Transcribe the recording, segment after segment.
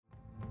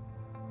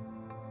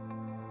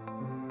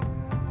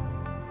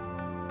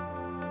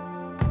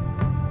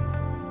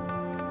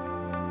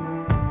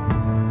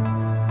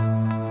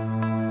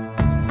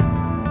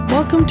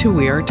Welcome to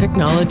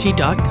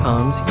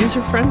WeAreTechnology.com's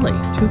User-Friendly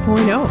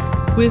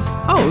 2.0 with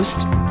host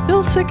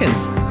Bill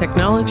Sikkens,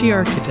 Technology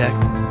Architect.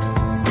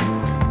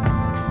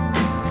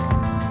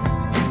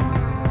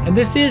 And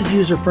this is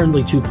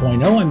User-Friendly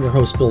 2.0. I'm your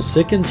host, Bill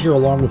Sikkens, here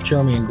along with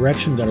Jeremy and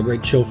Gretchen. Got a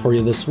great show for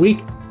you this week.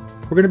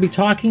 We're going to be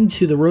talking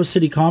to the Rose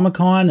City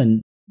Comic-Con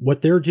and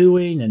what they're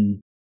doing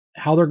and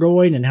how they're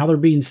going and how they're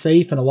being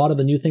safe and a lot of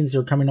the new things that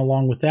are coming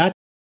along with that.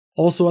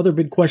 Also, other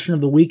big question of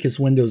the week is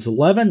Windows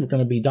 11. We're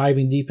going to be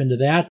diving deep into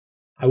that.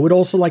 I would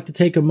also like to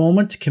take a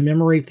moment to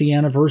commemorate the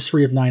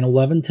anniversary of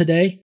 9/11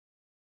 today.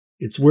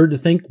 It's weird to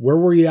think, where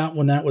were you at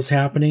when that was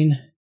happening?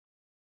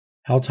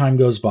 How time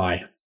goes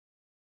by.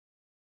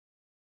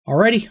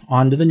 Alrighty,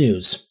 on to the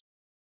news.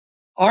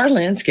 Our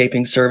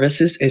Landscaping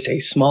Services is a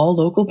small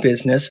local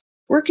business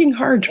working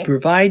hard to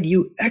provide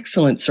you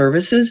excellent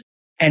services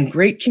and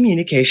great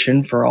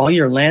communication for all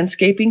your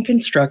landscaping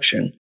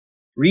construction.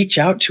 Reach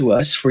out to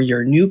us for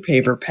your new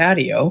paver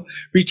patio,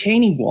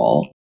 retaining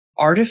wall,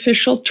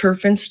 artificial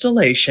turf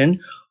installation,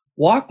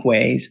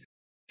 walkways,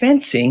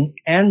 fencing,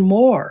 and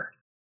more.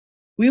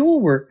 We will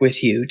work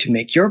with you to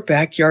make your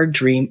backyard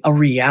dream a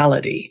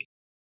reality.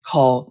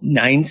 Call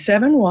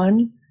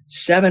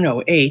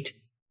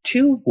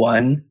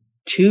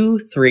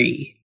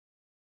 971-708-2123.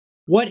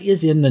 What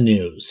is in the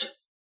news?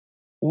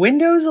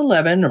 Windows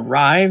 11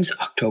 arrives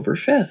October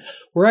 5th.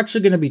 We're actually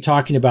going to be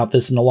talking about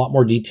this in a lot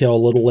more detail a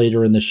little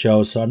later in the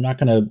show, so I'm not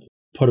going to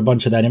put a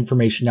bunch of that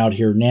information out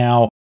here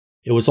now.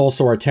 It was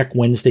also our Tech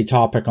Wednesday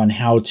topic on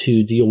how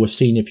to deal with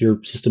seeing if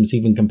your system's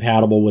even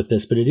compatible with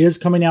this, but it is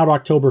coming out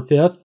October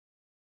 5th.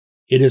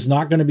 It is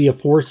not going to be a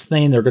forced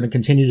thing. They're going to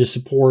continue to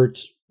support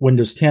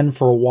Windows 10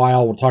 for a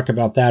while. We'll talk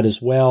about that as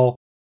well,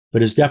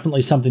 but it's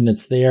definitely something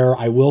that's there.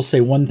 I will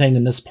say one thing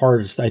in this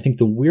part is I think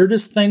the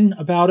weirdest thing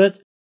about it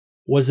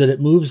was that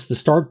it moves the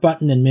start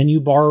button and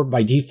menu bar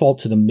by default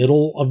to the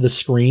middle of the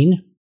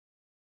screen.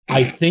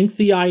 I think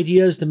the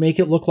idea is to make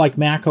it look like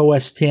Mac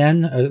OS X.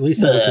 At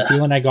least that was the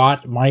feeling I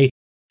got. My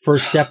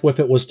first step with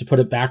it was to put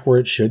it back where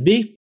it should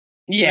be.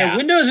 Yeah,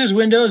 Windows is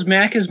Windows,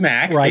 Mac is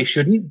Mac. Right. They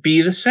shouldn't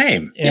be the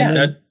same.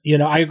 And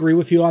then, I agree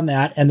with you on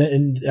that.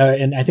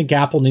 And I think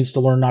Apple needs to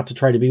learn not to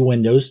try to be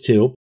Windows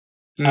too.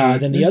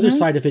 Then the other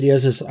side of it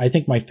is I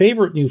think my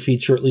favorite new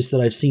feature, at least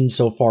that I've seen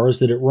so far, is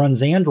that it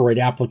runs Android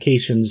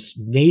applications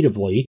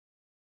natively.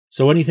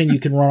 So anything you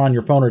can run on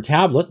your phone or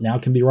tablet now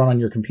can be run on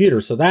your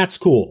computer. So that's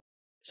cool.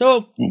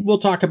 So we'll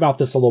talk about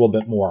this a little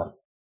bit more.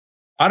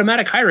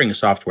 Automatic hiring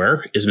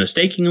software is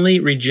mistakenly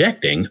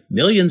rejecting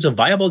millions of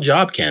viable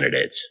job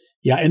candidates.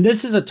 Yeah, and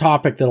this is a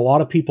topic that a lot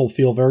of people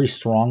feel very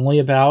strongly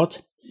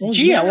about.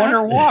 Gee, I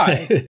wonder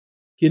why.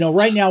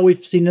 Right now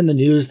we've seen in the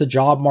news the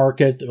job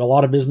market, a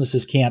lot of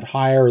businesses can't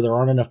hire. There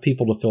aren't enough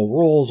people to fill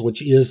roles,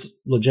 which is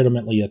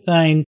legitimately a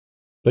thing,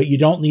 but you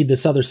don't need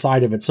this other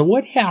side of it. So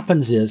what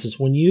happens is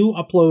when you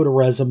upload a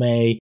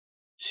resume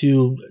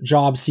to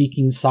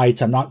job-seeking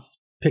sites, I'm not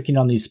picking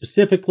on these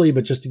specifically,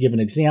 but just to give an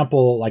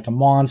example, like a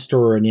Monster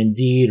or an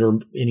Indeed or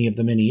any of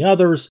the many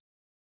others,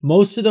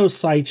 most of those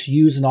sites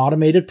use an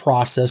automated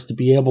process to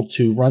be able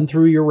to run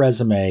through your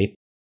resume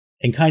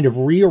and kind of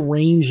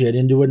rearrange it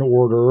into an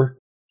order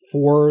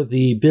for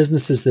the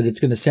businesses that it's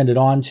going to send it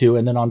on to.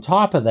 And then on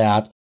top of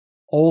that,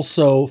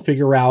 also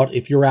figure out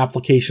if your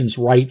application's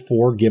right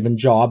for a given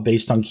job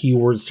based on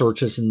keyword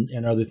searches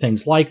and other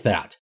things like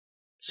that.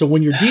 So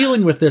when you're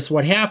dealing with this,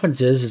 what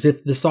happens is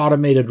if this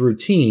automated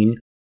routine,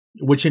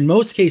 which in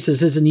most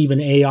cases isn't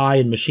even AI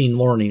and machine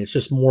learning, it's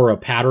just more a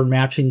pattern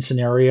matching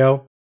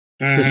scenario,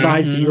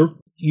 decides that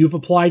you've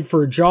applied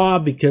for a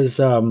job because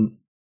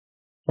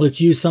let's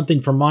use something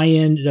from my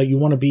end. You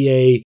want to be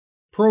a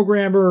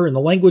programmer, and the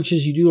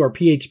languages you do are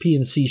PHP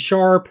and C#.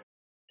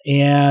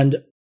 And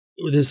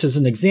this is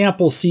an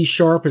example. C#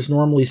 is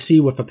normally C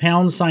with a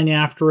pound sign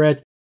after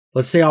it.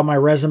 Let's say on my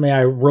resume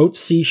I wrote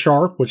C#,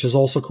 which is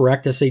also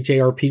correct,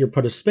 SHARP, or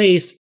put a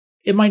space.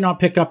 It might not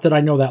pick up that I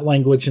know that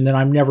language, and then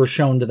I'm never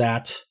shown to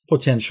that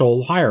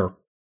potential hire.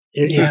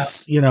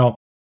 It's,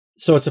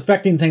 so it's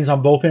affecting things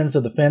on both ends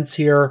of the fence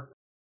here,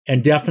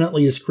 and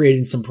definitely is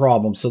creating some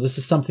problems. So this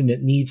is something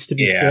that needs to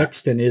be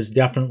fixed and is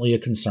definitely a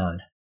concern.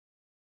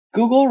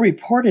 Google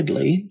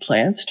reportedly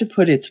plans to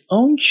put its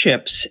own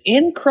chips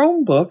in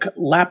Chromebook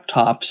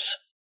laptops.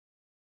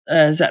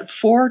 Is that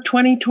for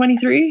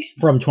 2023?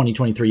 From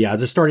 2023, yeah.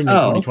 They're starting in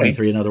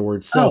 2023, in other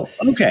words. So,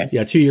 okay.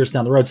 Yeah, 2 years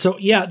down the road. So,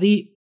 yeah,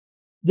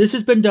 this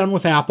has been done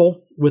with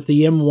Apple, with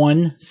the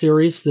M1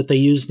 series that they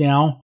use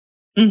now,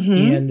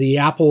 and the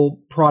Apple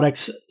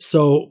products.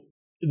 So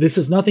this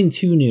is nothing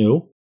too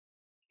new.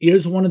 It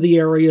is one of the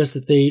areas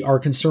that they are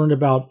concerned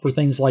about for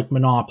things like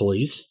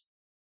monopolies.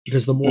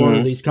 Because the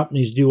more these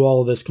companies do all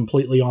of this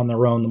completely on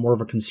their own, the more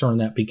of a concern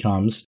that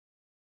becomes.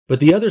 But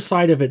the other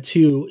side of it,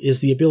 too,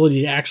 is the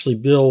ability to actually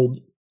build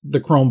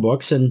the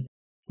Chromebooks. And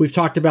we've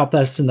talked about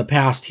this in the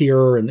past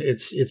here, and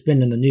it's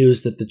been in the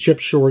news that the chip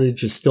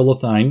shortage is still a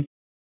thing.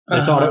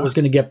 I thought it was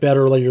going to get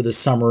better later this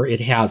summer. It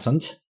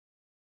hasn't.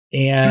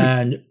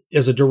 And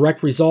as a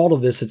direct result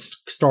of this,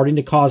 it's starting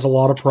to cause a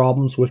lot of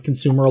problems with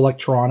consumer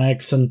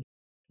electronics and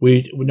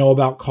We know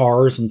about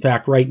cars. In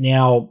fact, right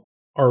now,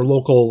 our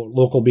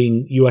local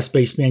being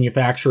U.S.-based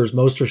manufacturers,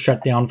 most are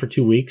shut down for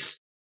 2 weeks.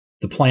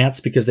 The plants,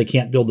 because they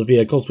can't build the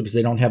vehicles because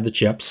they don't have the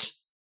chips.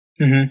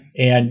 Mm-hmm.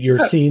 And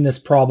you're seeing this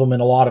problem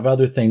in a lot of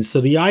other things. So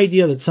the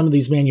idea that some of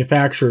these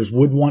manufacturers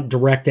would want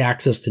direct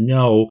access to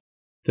know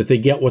that they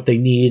get what they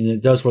need and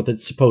it does what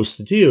it's supposed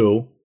to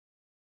do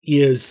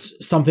is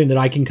something that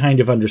I can kind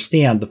of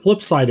understand. The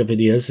flip side of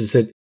it is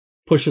it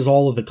pushes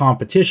all of the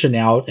competition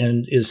out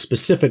and is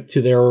specific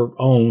to their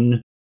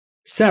own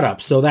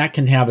setup. So that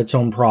can have its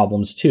own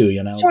problems too,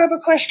 you know. So I have a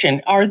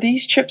question. Are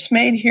these chips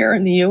made here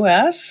in the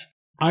U.S.?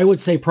 I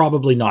would say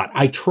probably not.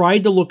 I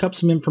tried to look up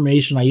some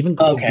information. I even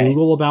called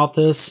Google about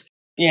this.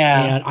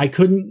 Yeah. And I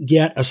couldn't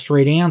get a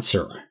straight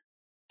answer.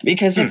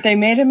 Because if they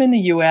made them in the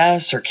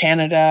U.S. or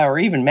Canada or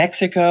even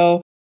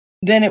Mexico,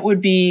 then it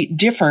would be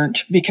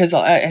different because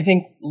I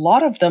think a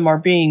lot of them are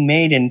being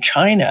made in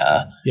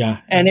China.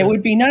 Yeah. And it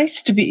would be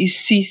nice to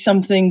see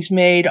some things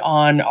made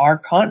on our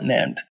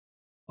continent.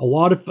 A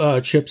lot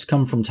of chips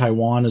come from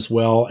Taiwan as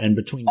well. And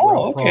between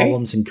drought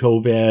problems and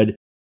COVID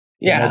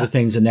and other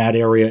things in that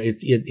area,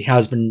 it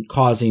has been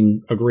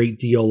causing a great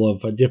deal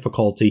of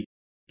difficulty.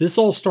 This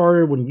all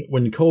started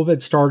when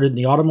COVID started and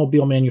the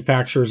automobile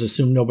manufacturers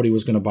assumed nobody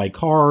was going to buy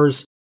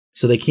cars.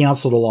 So they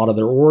canceled a lot of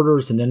their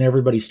orders, and then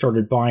everybody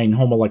started buying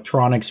home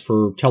electronics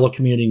for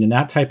telecommuting and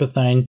that type of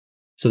thing.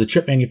 So the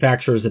chip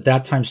manufacturers at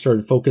that time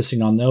started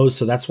focusing on those.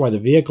 So that's why the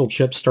vehicle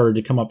chips started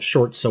to come up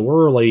short so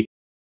early.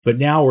 But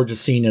now we're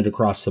just seeing it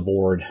across the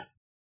board.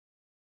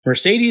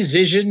 Mercedes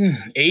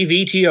Vision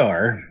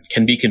AVTR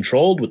can be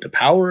controlled with the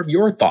power of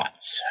your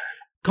thoughts.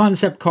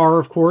 Concept car,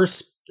 of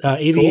course.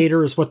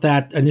 Aviator is what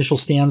that initial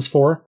stands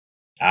for.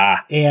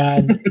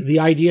 And the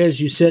idea is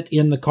you sit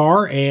in the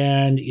car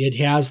and it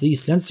has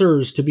these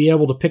sensors to be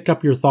able to pick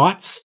up your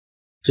thoughts.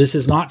 This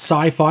is not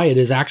sci-fi. It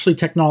is actually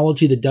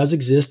technology that does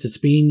exist. It's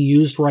being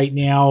used right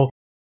now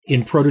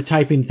in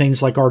prototyping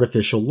things like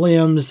artificial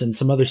limbs and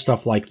some other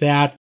stuff like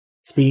that.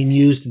 It's being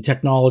used in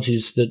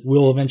technologies that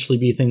will eventually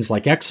be things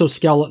like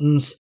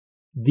exoskeletons.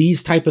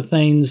 These type of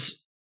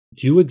things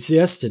do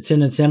exist. It's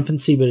in its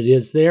infancy, but it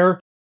is there.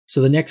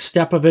 So the next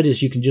step of it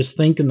is you can just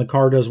think and the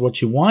car does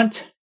what you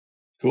want.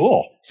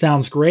 Cool.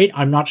 Sounds great.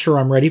 I'm not sure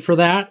I'm ready for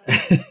that.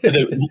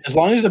 As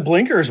long as the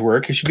blinkers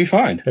work, it should be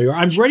fine.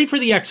 I'm ready for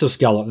the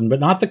exoskeleton, but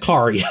not the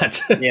car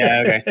yet.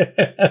 Yeah,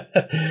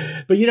 okay.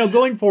 But,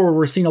 going forward,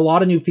 we're seeing a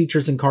lot of new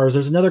features in cars.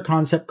 There's another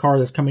concept car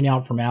that's coming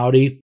out from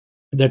Audi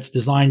that's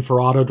designed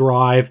for auto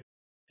drive.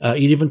 It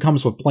even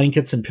comes with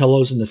blankets and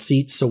pillows in the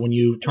seats, so when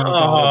you turn it to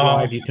auto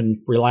drive, you can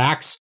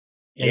relax.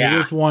 And it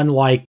is one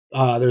like,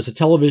 there's a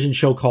television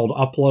show called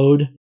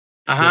Upload.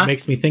 What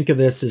makes me think of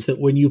this is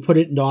that when you put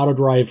it into auto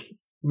drive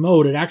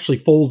mode, it actually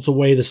folds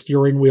away the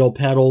steering wheel,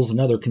 pedals, and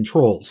other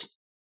controls.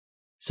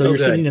 So you're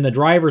sitting in the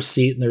driver's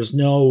seat, and there's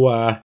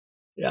none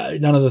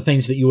of the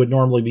things that you would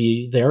normally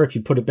be there. If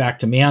you put it back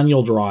to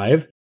manual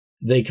drive,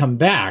 they come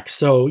back.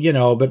 So,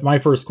 but my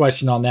first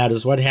question on that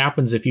is what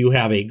happens if you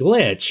have a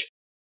glitch?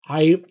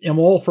 I am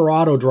all for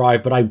auto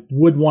drive, but I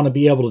would want to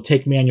be able to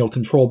take manual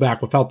control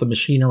back without the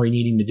machinery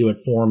needing to do it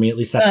for me. At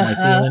least that's my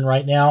feeling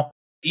right now.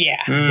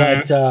 Yeah.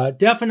 But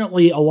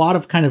definitely a lot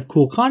of kind of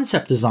cool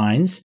concept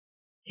designs.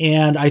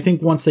 And I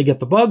think once they get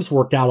the bugs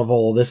worked out of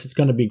all of this, it's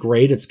going to be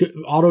great. It's good.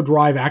 Auto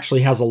drive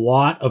actually has a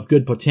lot of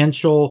good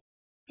potential.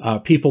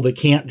 People that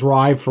can't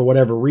drive for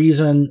whatever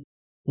reason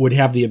would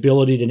have the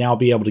ability to now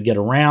be able to get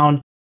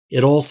around.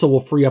 It also will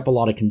free up a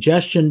lot of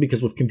congestion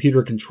because with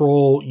computer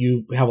control,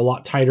 you have a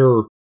lot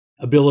tighter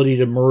ability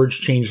to merge,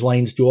 change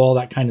lanes, do all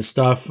that kind of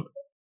stuff,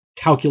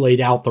 calculate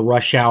out the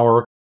rush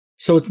hour.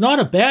 So it's not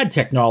a bad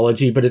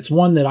technology, but it's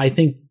one that I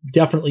think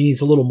definitely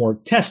needs a little more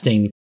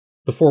testing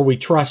before we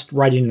trust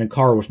riding in a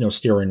car with no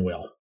steering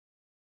wheel.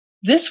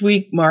 This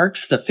week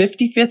marks the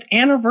 55th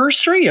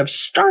anniversary of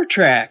Star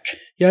Trek.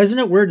 Yeah, isn't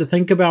it weird to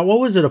think about, what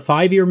was it, a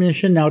 5-year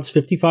mission? Now it's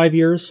 55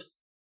 years?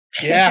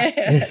 Yeah.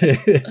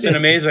 It's been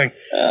amazing.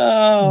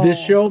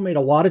 This show made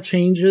a lot of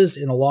changes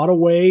in a lot of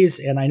ways,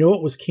 and I know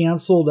it was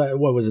canceled,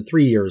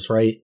 3 years,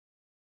 right?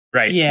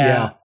 Right.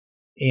 Yeah.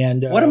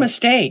 And what a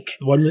mistake.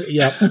 Talk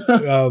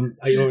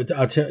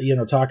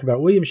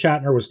about William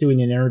Shatner was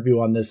doing an interview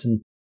on this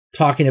and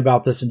talking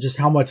about this and just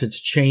how much it's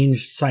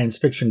changed science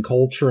fiction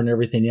culture and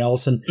everything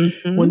else. And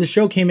when the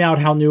show came out,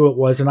 how new it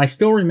was. And I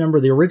still remember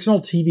the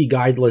original TV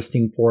guide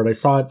listing for it. I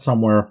saw it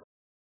somewhere.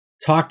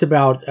 Talked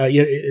about,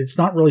 it's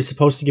not really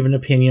supposed to give an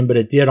opinion, but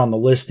it did on the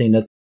listing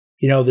that,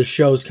 the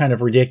show's kind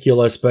of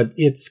ridiculous, but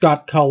it's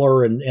got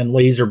color and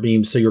laser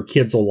beams, so your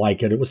kids will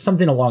like it. It was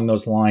something along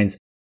those lines.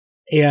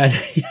 And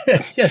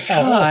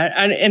God,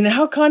 and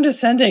how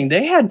condescending.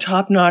 They had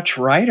top-notch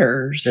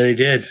writers. They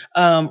did.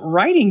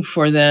 Writing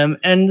for them.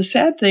 And the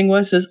sad thing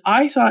was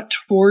I thought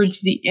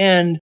towards the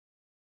end,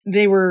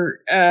 they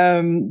were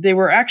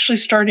actually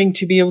starting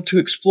to be able to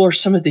explore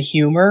some of the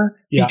humor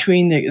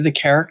between the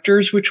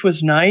characters, which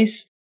was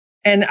nice.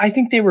 And I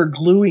think they were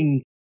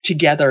gluing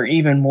together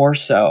even more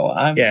so.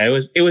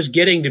 It was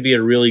getting to be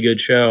a really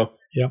good show.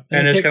 Yep.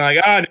 And it's kind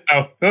of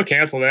like, no,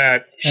 cancel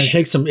that. And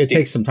it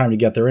takes some time to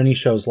get there. Any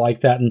shows like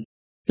that. And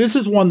This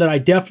is one that I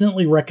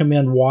definitely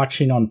recommend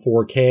watching on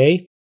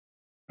 4K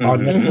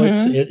on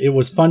Netflix. It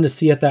was fun to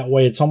see it that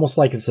way. It's almost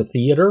like it's a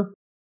theater,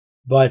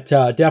 but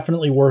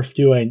definitely worth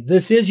doing.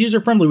 This is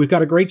user-friendly. We've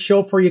got a great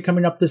show for you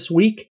coming up this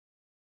week.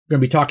 We're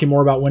going to be talking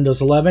more about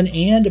Windows 11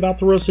 and about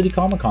the Rose City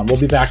Comic Con. We'll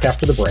be back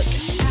after the break.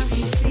 Have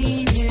you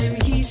seen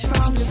him? He's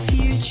from the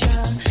future.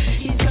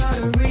 He's got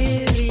a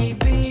really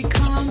big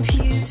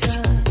computer,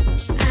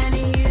 and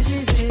he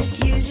uses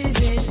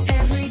it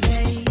every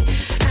day.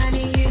 And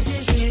he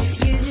uses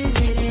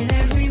it in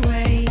every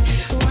way.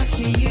 What's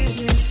he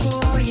use it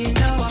for? You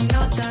know I'm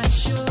not that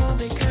sure,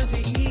 because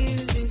it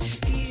uses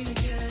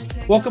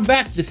future. Welcome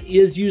back. This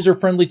is User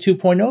Friendly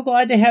 2.0.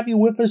 Glad to have you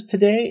with us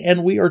today,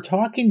 and we are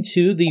talking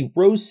to the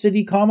Rose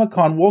City Comic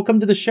Con. Welcome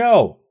to the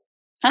show.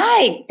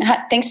 Hi.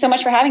 Thanks so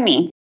much for having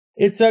me.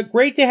 It's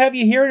great to have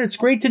you here, and it's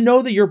great to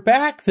know that you're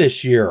back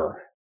this year.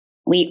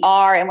 We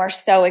are, and we're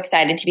so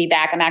excited to be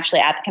back. I'm actually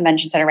at the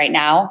convention center right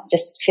now.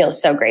 Just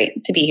feels so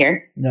great to be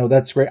here. No,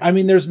 that's great. I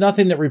mean, there's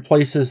nothing that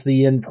replaces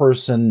the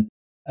in-person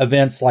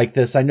events like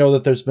this. I know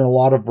that there's been a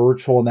lot of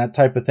virtual and that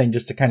type of thing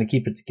just to kind of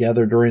keep it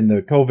together during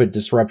the COVID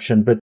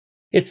disruption, but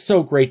it's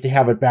so great to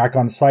have it back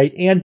on site.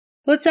 And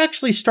let's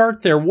actually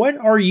start there. What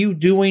are you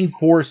doing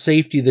for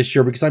safety this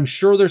year? Because I'm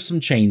sure there's some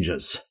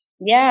changes.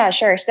 Yeah,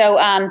 sure. So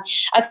a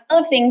couple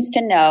of things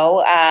to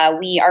know.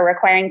 We are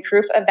requiring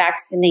proof of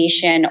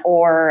vaccination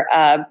or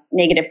a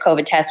negative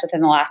COVID test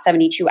within the last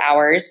 72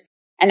 hours.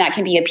 And that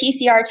can be a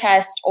PCR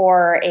test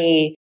or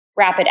a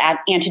rapid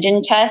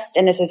antigen test.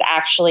 And this is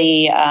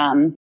actually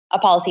a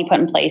policy put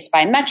in place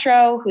by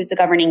Metro, who's the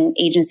governing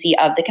agency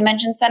of the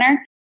convention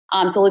center.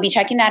 So we'll be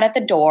checking that at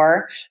the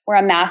door. We're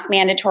a mask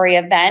mandatory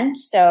event.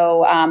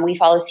 So we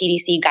follow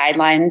CDC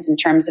guidelines in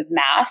terms of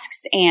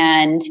masks,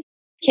 and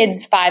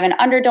kids 5 and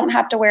under don't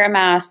have to wear a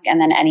mask.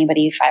 And then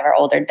anybody 5 or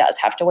older does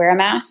have to wear a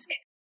mask.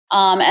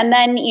 And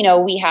then,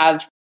 we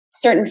have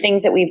certain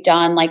things that we've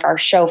done, like our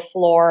show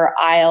floor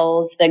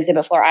aisles. The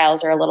exhibit floor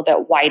aisles are a little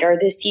bit wider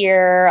this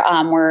year.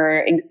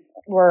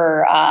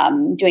 We're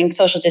doing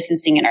social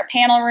distancing in our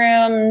panel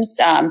rooms.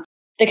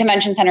 The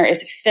convention center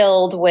is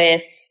filled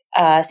with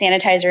hand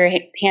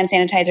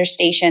sanitizer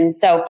stations.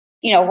 So,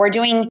 we're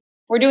doing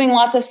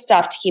lots of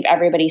stuff to keep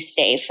everybody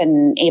safe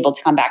and able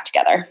to come back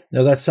together.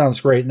 No, that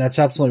sounds great. And that's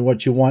absolutely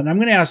what you want. And I'm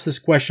going to ask this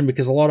question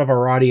because a lot of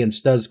our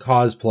audience does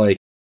cosplay.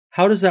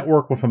 How does that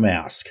work with a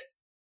mask?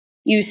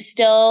 You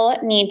still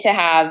need to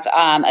have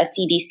a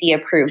CDC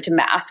approved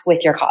mask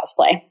with your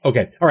cosplay.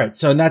 Okay. All right.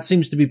 So, and that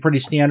seems to be pretty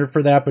standard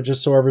for that, but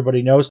just so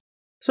everybody knows.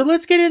 So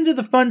let's get into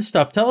the fun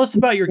stuff. Tell us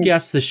about your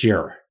guests this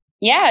year.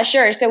 Yeah,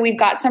 sure. So we've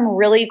got some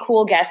really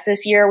cool guests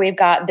this year. We've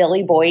got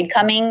Billy Boyd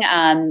coming.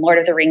 Lord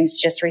of the Rings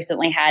just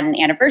recently had an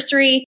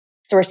anniversary.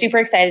 So we're super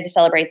excited to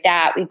celebrate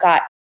that. We've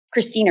got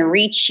Christina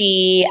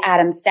Ricci,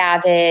 Adam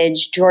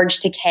Savage, George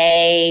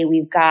Takei.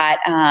 We've got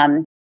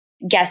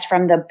guests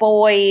from The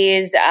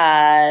Boys.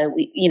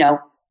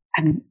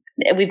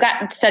 We've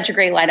got such a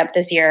great lineup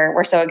this year.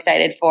 We're so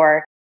excited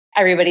for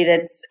everybody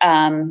that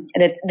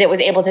was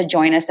able to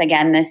join us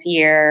again this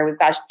year. We've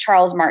got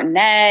Charles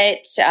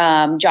Martinet,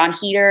 John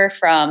Heater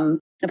from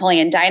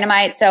Napoleon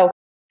Dynamite. So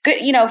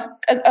good,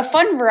 a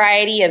fun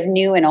variety of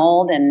new and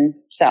old. And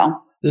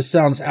so this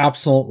sounds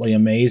absolutely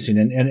amazing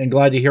and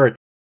glad to hear it.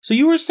 So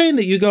you were saying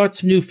that you got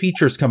some new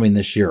features coming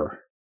this year.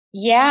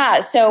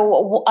 Yeah.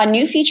 So a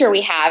new feature we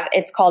have,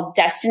 it's called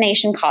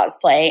Destination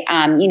Cosplay.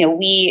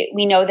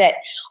 We know that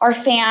our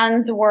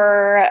fans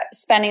were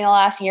spending the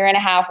last year and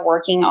a half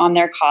working on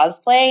their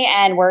cosplay,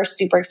 and we're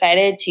super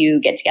excited to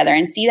get together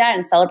and see that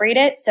and celebrate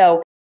it.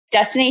 So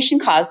Destination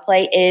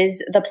Cosplay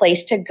is the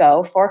place to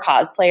go for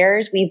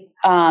cosplayers. We've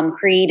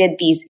created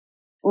these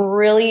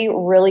really,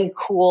 really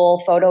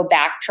cool photo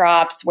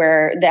backdrops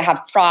that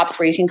have props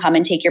where you can come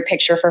and take your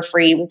picture for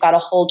free. We've got a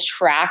whole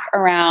track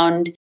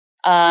around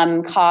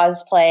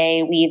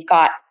cosplay. We've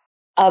got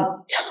a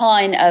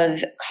ton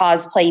of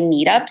cosplay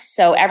meetups.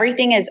 So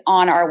everything is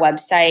on our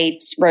website,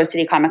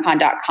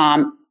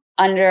 rosecitycomiccon.com,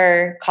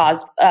 under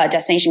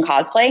Destination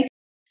Cosplay.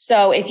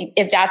 So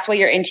if that's what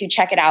you're into,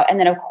 check it out. And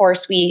then, of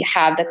course, we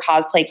have the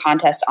cosplay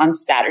contest on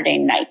Saturday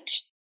night.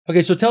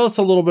 Okay, so tell us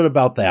a little bit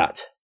about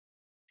that.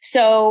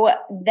 So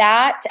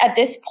that at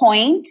this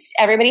point,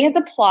 everybody has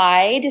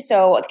applied.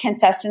 So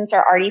contestants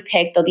are already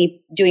picked. They'll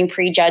be doing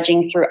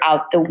pre-judging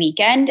throughout the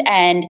weekend.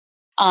 And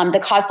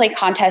the cosplay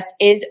contest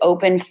is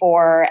open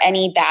for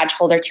any badge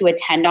holder to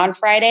attend on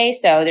Friday.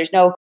 So there's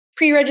no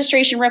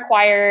pre-registration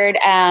required.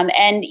 And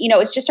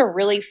it's just a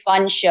really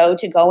fun show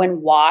to go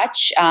and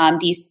watch.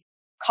 These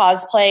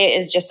cosplay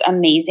is just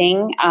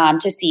amazing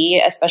to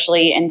see,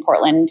 especially in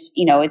Portland.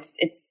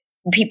 It's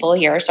people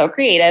here are so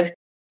creative.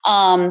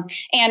 And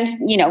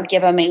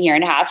give them a year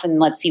and a half and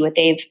let's see what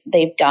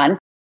they've done.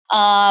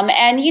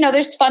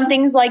 There's fun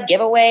things like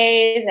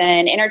giveaways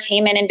and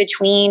entertainment in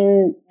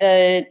between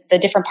the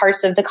different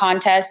parts of the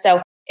contest.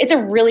 So it's a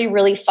really,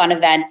 really fun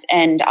event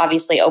and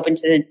obviously open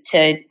to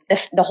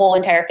the whole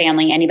entire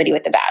family, anybody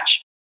with the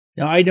badge.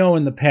 Now, I know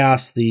in the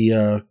past,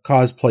 the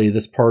cosplay,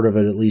 this part of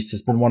it at least,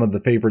 has been one of the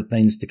favorite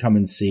things to come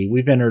and see.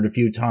 We've entered a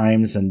few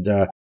times and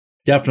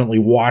definitely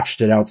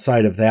watched it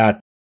outside of that.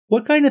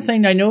 What kind of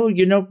thing? I know,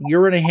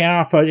 year and a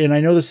half, and I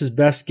know this is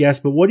best guess,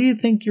 but what do you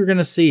think you're going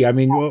to see? I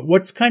mean,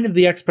 what's kind of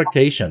the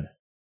expectation?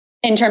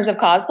 In terms of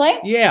cosplay?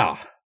 Yeah.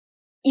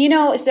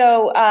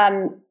 So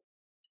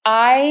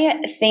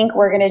I think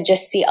we're going to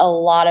just see a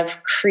lot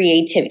of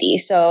creativity.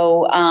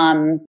 So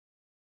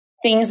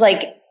things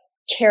like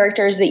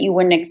characters that you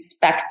wouldn't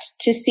expect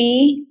to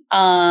see.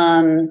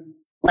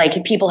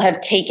 Like people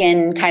have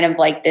taken kind of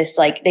like this,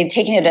 like they've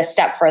taken it a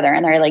step further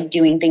and they're like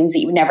doing things that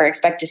you would never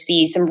expect to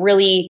see. Some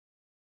really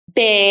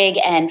big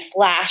and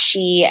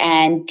flashy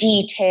and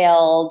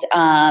detailed.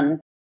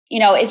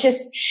 It's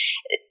just,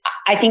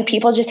 I think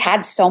people just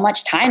had so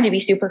much time to be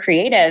super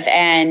creative.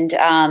 And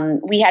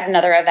we had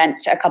another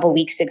event a couple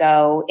weeks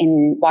ago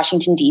in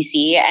Washington,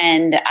 D.C.,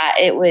 and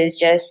it was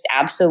just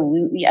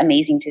absolutely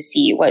amazing to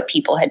see what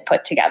people had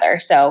put together.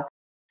 So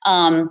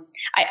I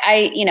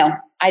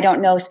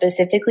don't know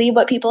specifically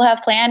what people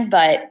have planned,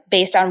 but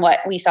based on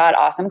what we saw at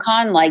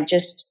AwesomeCon, like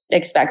just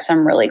expect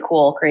some really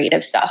cool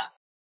creative stuff.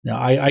 No,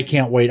 I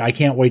can't wait. I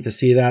can't wait to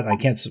see that. I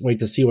can't wait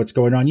to see what's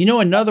going on.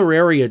 Another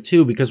area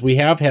too, because we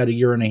have had a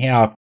year and a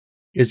half,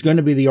 is going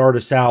to be the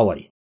Artist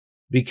Alley,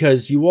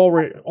 because you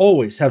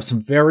always have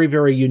some very,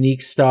 very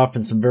unique stuff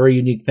and some very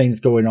unique things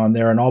going on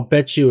there. And I'll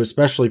bet you,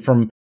 especially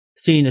from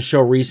seeing a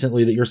show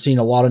recently, that you're seeing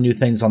a lot of new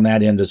things on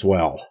that end as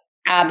well.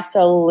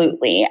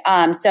 Absolutely.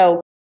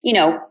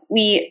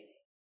 We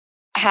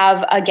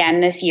have again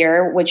this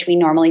year, which we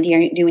normally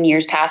do in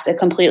years past, a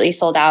completely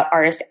sold out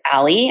Artist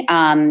Alley.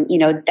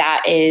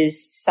 That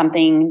is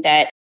something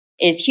that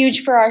is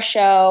huge for our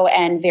show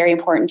and very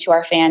important to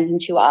our fans and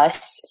to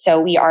us. So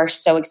we are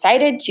so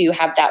excited to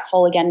have that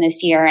full again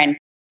this year and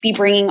be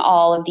bringing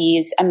all of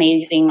these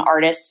amazing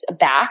artists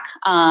back.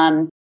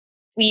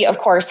 We, of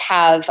course,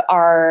 have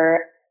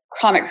our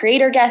comic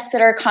creator guests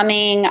that are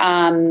coming.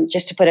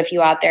 Just to put a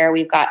few out there,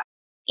 we've got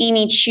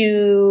Amy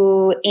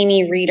Chu,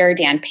 Amy Reeder,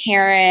 Dan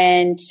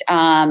Parent,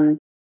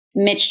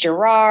 Mitch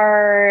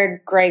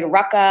Gerard, Greg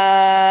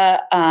Rucka,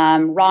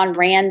 Ron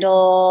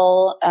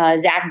Randall,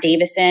 Zach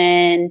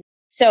Davison.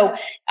 So,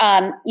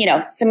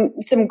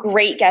 some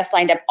great guests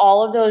lined up.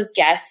 All of those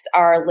guests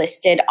are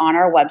listed on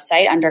our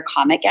website under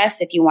comic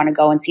guests if you want to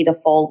go and see the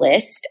full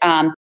list.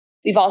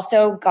 We've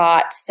also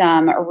got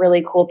some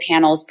really cool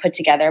panels put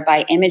together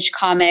by Image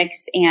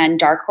Comics and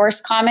Dark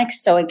Horse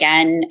Comics. So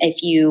again,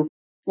 if you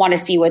want to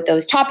see what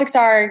those topics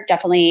are,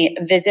 definitely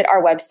visit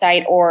our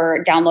website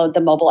or download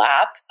the mobile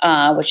app,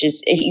 which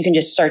is, you can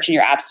just search in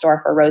your app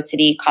store for Rose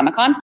City Comic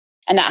Con,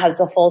 and that has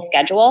the full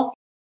schedule.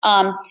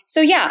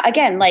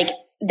 Again, like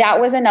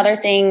that was another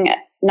thing,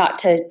 not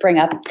to bring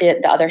up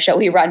the other show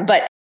we run,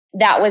 but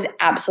that was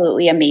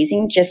absolutely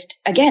amazing. Just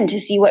again, to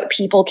see what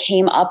people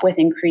came up with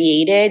and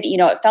created,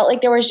 it felt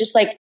like there was just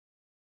like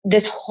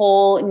this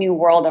whole new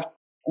world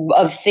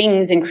of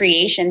things and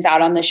creations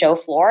out on the show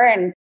floor.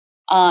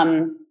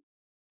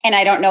 And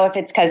I don't know if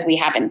it's because we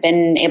haven't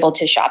been able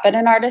to shop at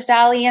an Artist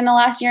Alley in the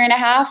last year and a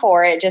half,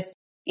 or it just,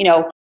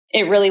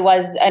 it really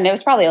was, and it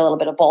was probably a little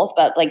bit of both,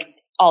 but like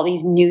all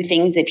these new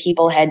things that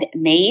people had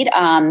made.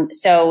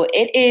 So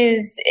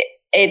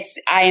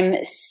I'm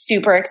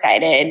super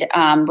excited.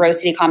 Rose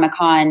City Comic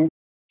Con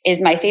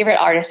is my favorite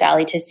Artist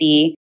Alley to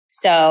see.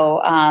 So,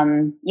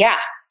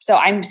 So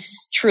I'm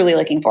truly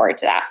looking forward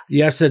to that.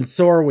 Yes, and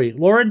so are we.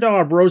 Lauren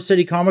Daub, Rose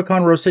City Comic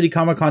Con,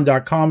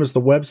 rosecitycomiccon.com is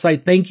the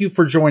website. Thank you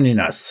for joining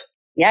us.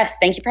 Yes,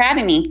 thank you for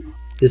having me.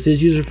 This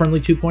is User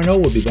Friendly 2.0.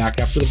 We'll be back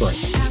after the break.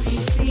 Have you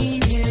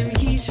seen him?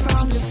 He's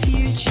from the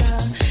future.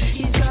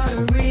 He's got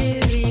a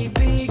really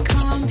big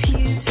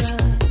computer,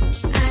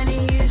 and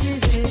he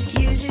uses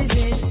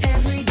it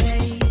every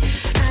day.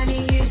 And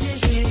he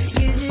uses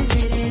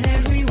it in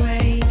every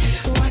way.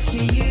 What's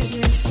he use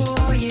it for?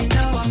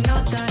 I'm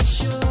not that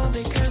sure,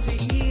 because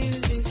it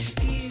uses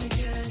future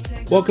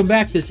technology. Welcome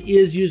back. This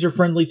is User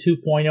Friendly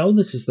 2.0.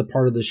 This is the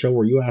part of the show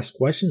where you ask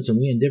questions and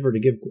we endeavor to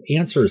give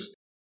answers.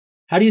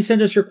 How do you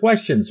send us your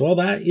questions? Well,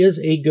 that is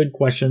a good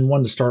question.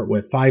 One to start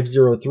with,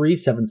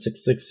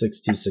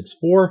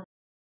 503-766-6264.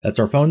 That's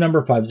our phone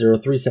number,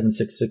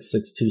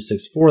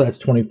 503-766-6264. That's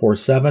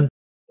 24/7.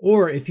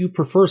 Or if you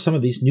prefer some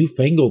of these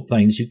newfangled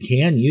things, you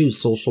can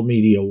use social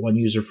media, one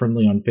User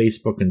Friendly on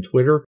Facebook and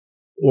Twitter,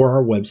 or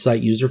our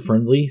website,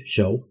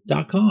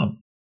 userfriendlyshow.com.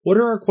 What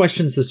are our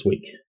questions this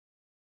week?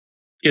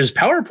 Is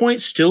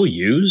PowerPoint still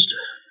used?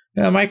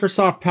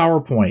 Microsoft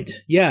PowerPoint.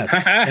 Yes.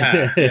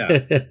 Yeah.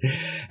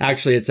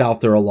 Actually, it's out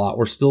there a lot.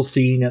 We're still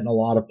seeing it in a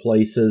lot of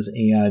places,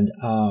 and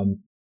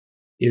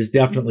is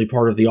definitely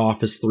part of the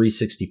Office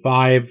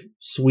 365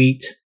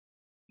 suite,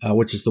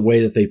 which is the way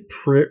that they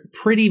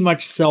pretty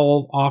much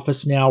sell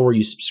Office now, where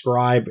you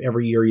subscribe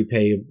every year, you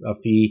pay a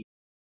fee.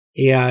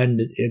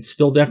 And it's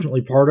still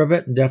definitely part of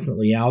it and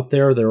definitely out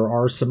there. There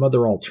are some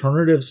other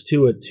alternatives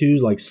to it too,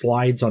 like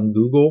Slides on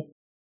Google.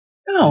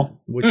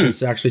 Which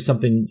is actually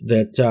something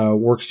that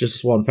works just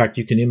as well. In fact,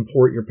 you can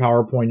import your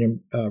PowerPoint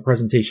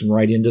presentation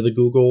right into the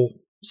Google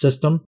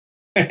system.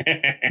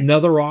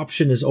 Another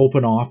option is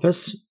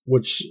OpenOffice,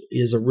 which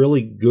is a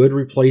really good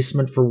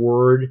replacement for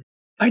Word.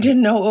 I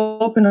didn't know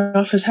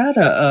OpenOffice had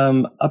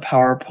a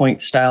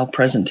PowerPoint style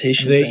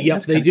presentation. They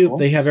do. Cool.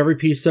 They have every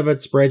piece of it,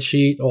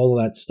 spreadsheet, all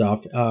of that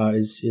stuff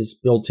is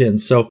built in.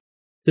 So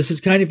this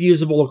is kind of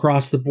usable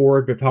across the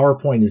board, but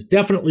PowerPoint is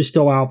definitely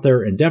still out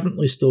there and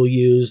definitely still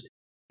used.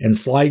 And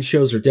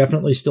slideshows are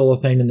definitely still a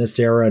thing in this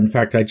era. In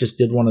fact, I just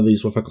did one of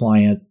these with a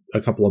client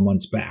a couple of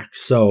months back.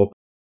 So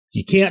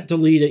you can't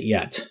delete it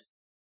yet.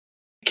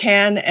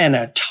 Can an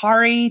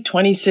Atari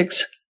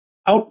 26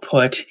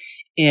 output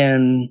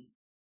in,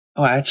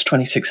 that's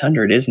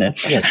 2600, isn't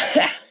it?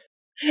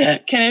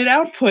 Yes. Can it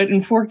output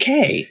in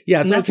 4K?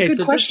 Yeah, that's okay. A good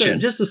so question.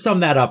 Just to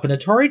sum that up, an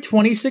Atari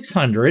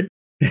 2600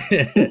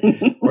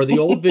 or the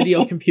old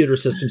video computer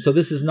system. So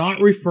this is not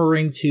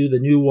referring to the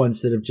new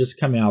ones that have just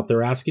come out.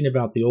 They're asking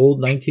about the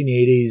old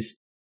 1980s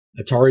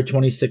Atari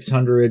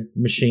 2600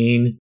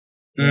 machine.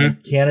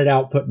 And can it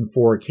output in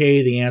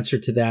 4K? The answer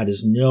to that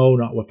is no,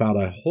 not without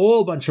a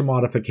whole bunch of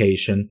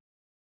modification.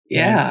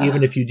 Yeah. And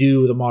even if you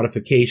do the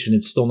modification,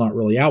 it's still not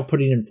really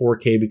outputting in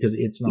 4K because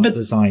it's not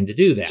designed to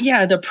do that.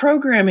 Yeah, the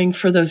programming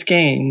for those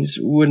games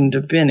wouldn't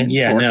have been in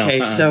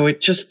 4K. So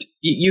it just,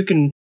 you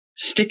can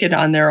stick it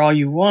on there all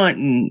you want,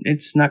 and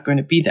it's not going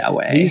to be that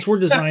way. These were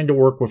designed to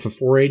work with a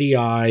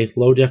 480i,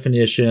 low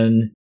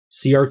definition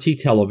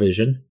CRT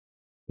television,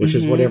 which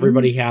is what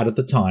everybody had at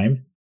the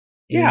time.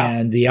 Yeah.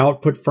 And the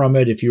output from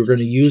it, if you're going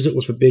to use it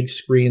with a big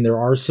screen, there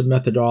are some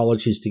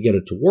methodologies to get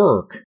it to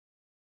work,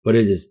 but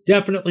it is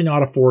definitely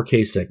not a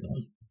 4K signal.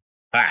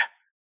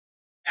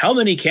 How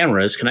many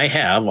cameras can I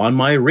have on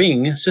my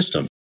Ring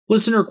system?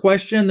 Listener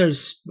question,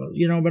 there's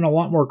been a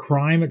lot more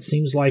crime, it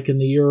seems like, in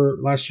the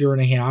last year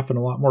and a half, and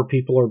a lot more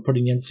people are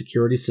putting in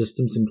security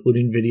systems,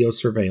 including video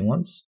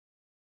surveillance.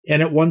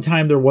 And at one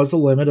time, there was a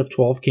limit of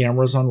 12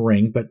 cameras on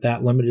Ring, but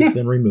that limit has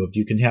been removed.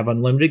 You can have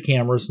unlimited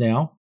cameras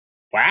now.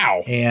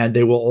 Wow. And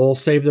they will all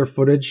save their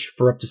footage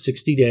for up to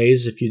 60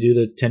 days if you do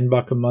the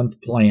 $10 a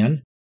month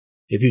plan.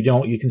 If you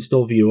don't, you can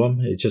still view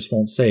them. It just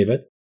won't save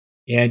it.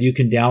 And you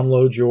can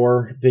download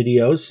your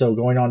videos. So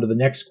going on to the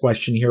next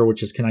question here,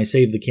 which is, can I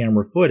save the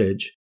camera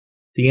footage?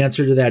 The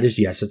answer to that is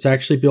yes. It's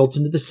actually built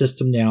into the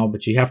system now,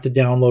 but you have to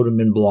download them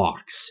in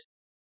blocks.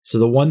 So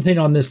the one thing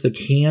on this that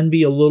can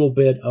be a little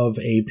bit of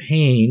a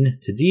pain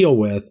to deal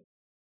with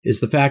is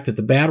the fact that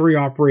the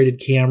battery-operated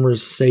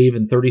cameras save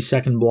in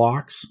 30-second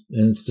blocks,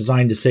 and it's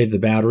designed to save the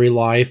battery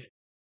life.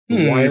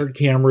 The wired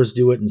cameras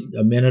do it in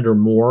a minute or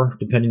more,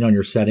 depending on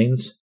your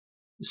settings.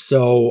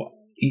 So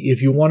if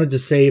you wanted to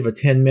save a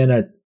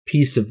 10-minute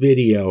piece of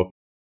video,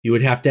 you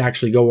would have to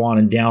actually go on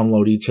and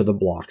download each of the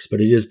blocks.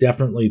 But it is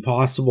definitely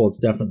possible. It's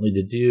definitely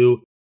to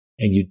do.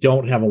 And you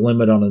don't have a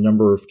limit on the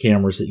number of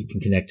cameras that you can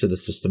connect to the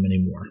system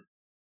anymore.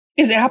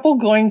 Is Apple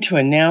going to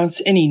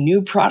announce any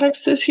new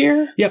products this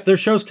year? Yep, their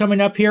show's coming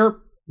up here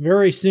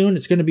very soon.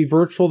 It's going to be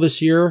virtual this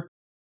year.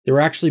 They're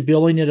actually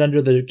billing it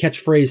under the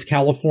catchphrase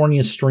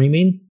California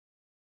streaming.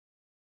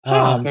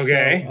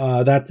 Okay. So,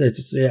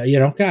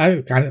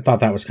 I kind of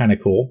thought that was kind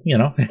of cool,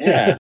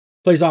 Yeah.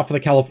 Plays off of the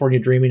California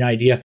dreaming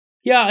idea.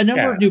 Yeah, a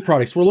number of new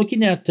products. We're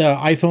looking at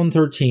iPhone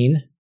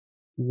 13,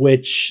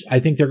 which I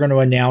think they're going to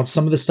announce.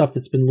 Some of the stuff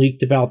that's been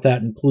leaked about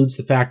that includes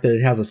the fact that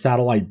it has a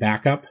satellite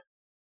backup,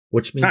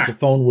 which means the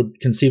phone would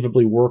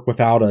conceivably work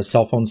without a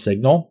cell phone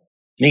signal.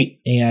 Neat.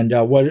 And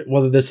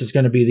whether this is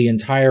going to be the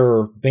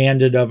entire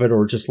bandit of it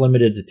or just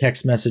limited to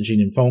text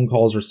messaging and phone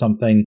calls or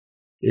something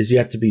is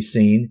yet to be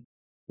seen.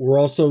 We're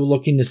also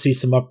looking to see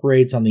some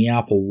upgrades on the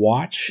Apple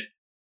Watch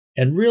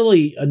and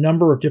really a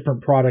number of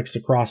different products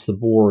across the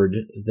board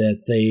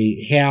that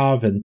they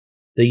have and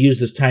they use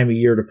this time of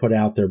year to put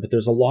out there. But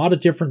there's a lot of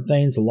different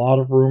things, a lot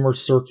of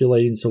rumors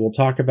circulating. So we'll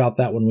talk about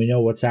that when we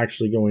know what's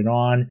actually going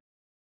on.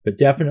 But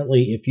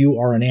definitely, if you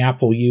are an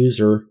Apple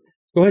user,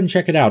 go ahead and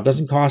check it out. It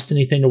doesn't cost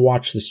anything to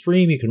watch the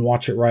stream. You can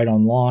watch it right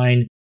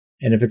online.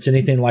 And if it's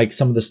anything like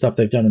some of the stuff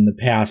they've done in the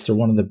past, they're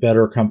one of the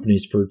better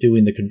companies for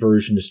doing the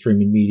conversion to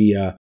streaming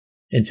media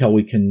until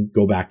we can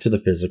go back to the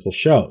physical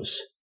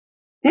shows.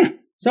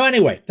 So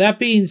anyway, that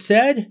being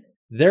said,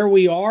 there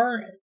we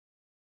are.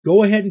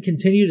 Go ahead and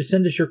continue to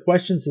send us your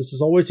questions. This is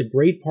always a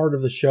great part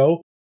of the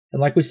show. And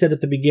like we said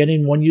at the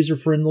beginning, one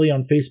user-friendly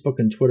on Facebook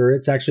and Twitter.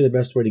 It's actually the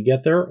best way to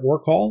get there, or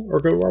call, or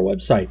go to our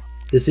website.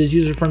 This is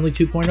User Friendly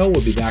 2.0.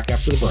 We'll be back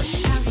after the break.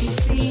 Have you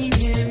seen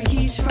him?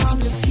 He's from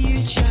the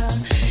future.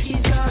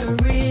 He's got a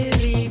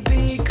really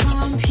big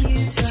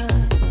computer,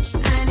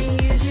 and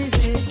he uses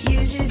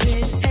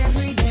it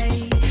every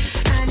day.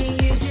 And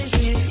he uses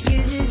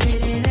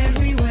it in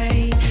every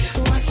way.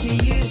 What's he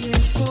use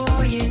it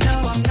for? You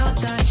know I'm not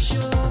that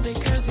sure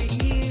because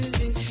it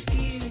uses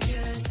future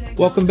technology.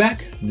 Welcome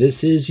back.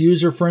 This is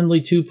User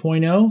Friendly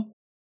 2.0.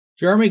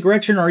 Jeremy,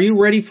 Gretchen, are you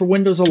ready for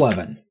Windows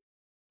 11?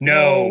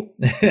 No.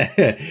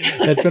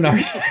 That's been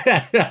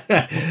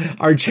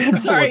our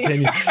general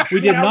opinion. We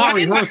did not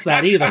rehearse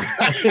that either.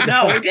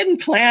 No, we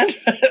didn't plan.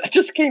 It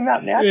just came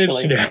out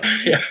naturally.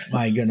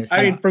 My goodness.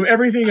 I mean, from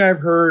everything I've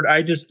heard,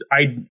 I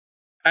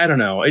don't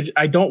know.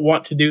 I don't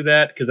want to do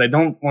that because I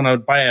don't want to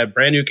buy a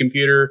brand new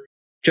computer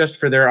just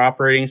for their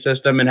operating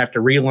system and have to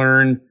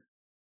relearn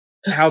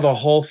how the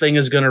whole thing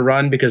is going to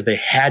run because they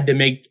had to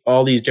make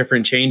all these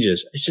different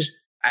changes. It's just,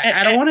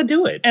 I don't want to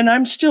do it. And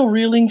I'm still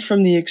reeling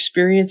from the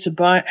experience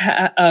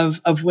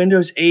of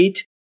Windows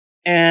 8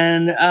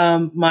 and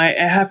my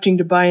having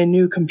to buy a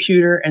new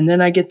computer, and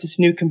then I get this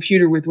new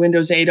computer with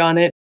Windows 8 on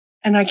it,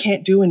 and I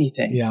can't do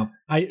anything. Yeah,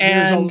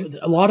 there's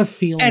a lot of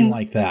feeling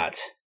like that.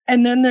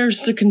 And then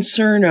there's the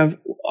concern of,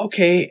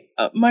 okay,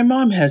 my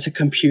mom has a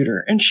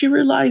computer, and she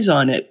relies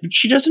on it, but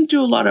she doesn't do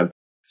a lot of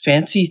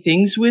fancy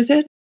things with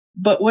it.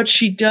 But what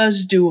she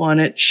does do on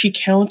it, she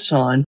counts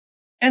on,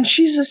 and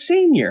she's a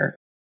senior.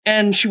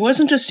 And she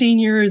wasn't a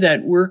senior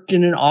that worked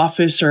in an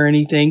office or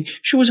anything.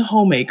 She was a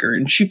homemaker,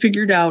 and she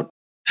figured out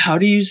how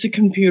to use the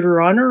computer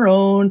on her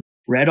own,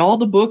 read all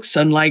the books,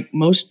 unlike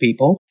most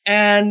people.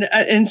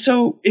 And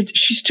so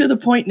she's to the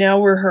point now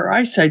where her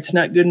eyesight's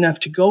not good enough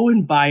to go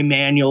and buy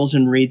manuals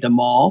and read them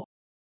all.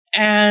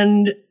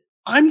 And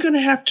I'm going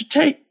to have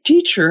to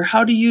teach her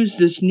how to use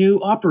this new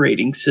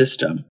operating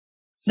system.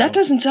 That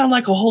doesn't sound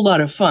like a whole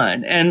lot of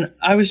fun. And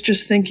I was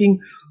just thinking,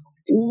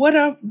 what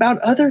about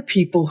other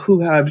people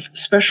who have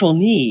special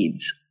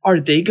needs? Are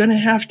they going to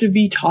have to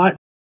be taught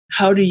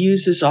how to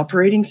use this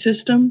operating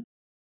system?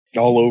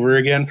 All over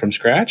again from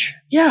scratch?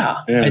 Yeah.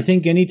 I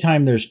think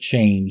anytime there's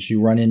change,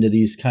 you run into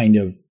these kind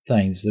of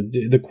things.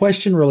 The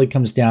question really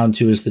comes down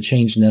to, is the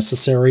change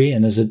necessary,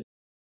 and is it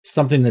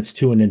something that's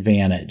to an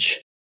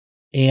advantage?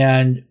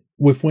 And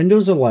with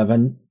Windows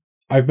 11,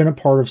 I've been a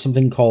part of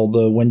something called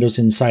the Windows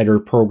Insider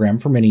program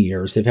for many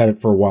years. They've had it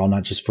for a while,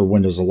 not just for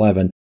Windows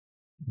 11.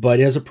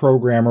 But as a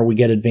programmer, we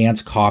get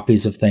advanced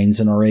copies of things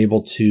and are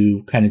able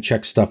to kind of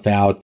check stuff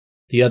out.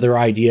 The other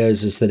idea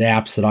is that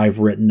apps that I've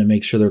written to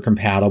make sure they're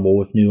compatible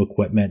with new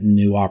equipment and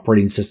new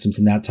operating systems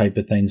and that type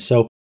of thing.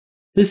 So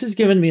this has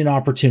given me an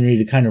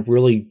opportunity to kind of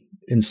really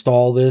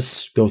install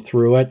this, go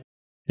through it.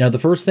 Now, the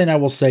first thing I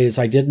will say is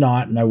I did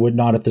not, and I would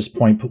not at this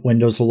point, put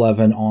Windows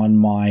 11 on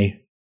my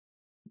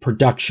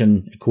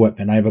production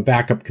equipment. I have a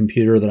backup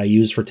computer that I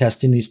use for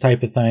testing these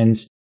type of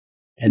things,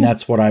 and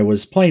that's what I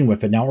was playing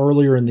with it. Now,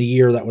 earlier in the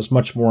year, that was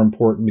much more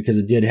important because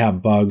it did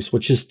have bugs,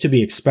 which is to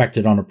be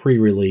expected on a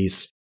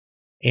pre-release.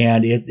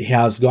 And it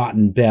has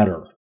gotten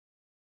better.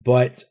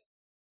 But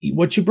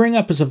what you bring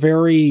up is a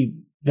very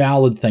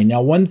valid thing.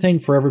 Now, one thing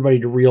for everybody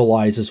to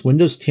realize is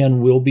Windows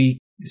 10 will be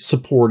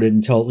supported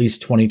until at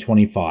least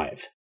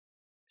 2025.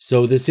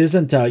 So this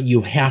isn't a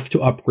you have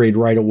to upgrade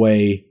right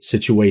away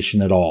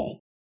situation at all.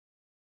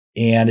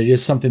 And it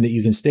is something that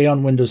you can stay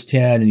on Windows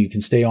 10 and you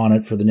can stay on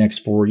it for the next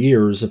 4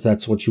 years if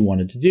that's what you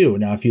wanted to do.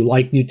 Now, if you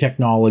like new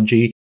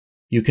technology,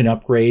 you can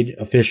upgrade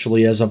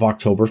officially as of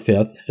October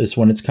 5th is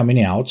when it's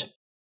coming out.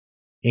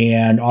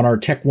 And on our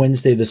Tech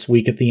Wednesday this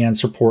week at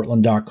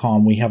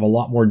theanswerportland.com, we have a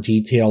lot more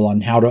detail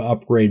on how to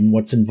upgrade and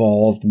what's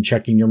involved and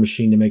checking your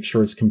machine to make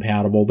sure it's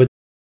compatible. But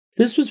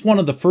this was one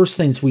of the first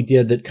things we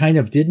did that kind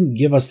of didn't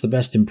give us the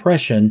best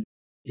impression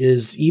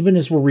is even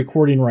as we're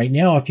recording right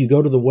now, if you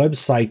go to the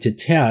website to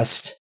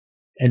test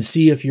and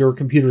see if your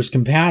computer is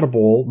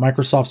compatible,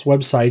 Microsoft's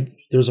website,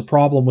 there's a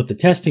problem with the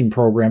testing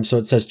program, so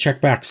it says check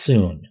back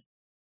soon.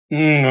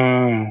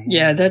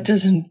 Yeah, that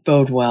doesn't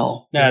bode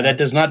well. No, that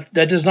does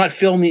not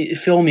fill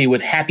me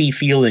with happy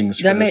feelings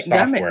for the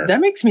software.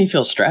 That makes me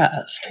feel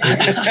stressed.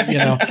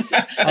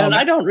 And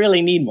I don't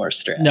really need more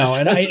stress. No,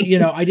 and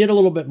I did a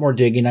little bit more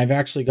digging. I've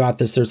actually got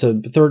this. There's a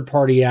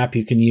third-party app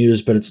you can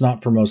use, but it's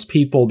not for most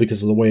people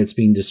because of the way it's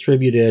being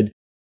distributed.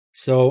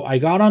 So I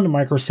got onto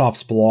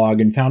Microsoft's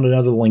blog and found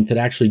another link that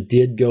actually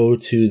did go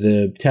to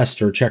the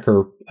tester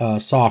checker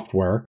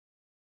software.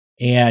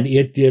 And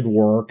it did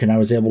work, and I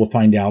was able to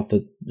find out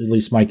that at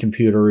least my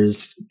computer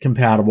is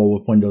compatible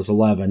with Windows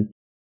 11.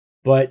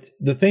 But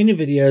the thing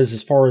of it is,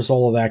 as far as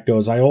all of that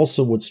goes, I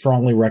also would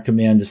strongly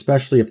recommend,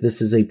 especially if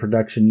this is a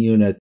production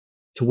unit,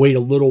 to wait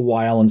a little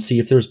while and see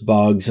if there's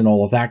bugs and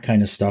all of that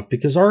kind of stuff.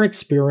 Because our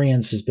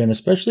experience has been,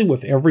 especially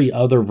with every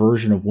other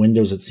version of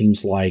Windows, it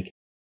seems like,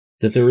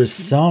 that there is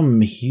some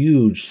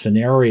huge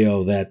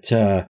scenario that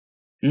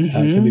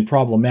can be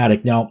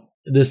problematic. Now,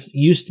 this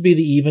used to be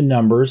the even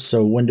numbers,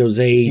 so Windows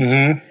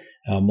 8,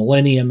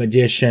 Millennium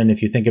Edition,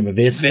 if you think of a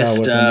Vista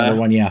was another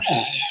one, yeah.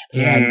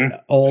 And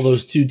all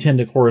those two tend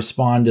to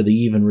correspond to the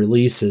even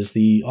releases.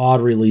 The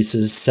odd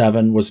releases,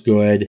 7 was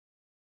good.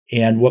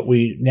 And what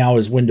we now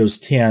is Windows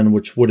 10,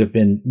 which would have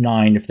been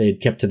 9 if they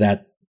had kept to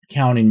that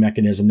counting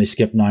mechanism. They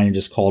skipped 9 and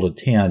just called it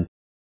 10.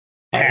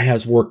 It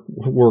has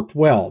worked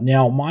well.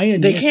 Now,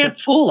 they can't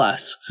fool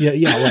us. Yeah,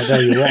 well,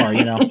 there you are,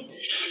 Now,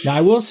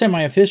 I will say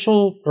my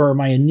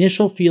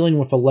initial feeling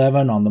with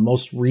 11 on the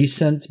most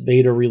recent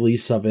beta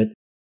release of it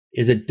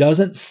is it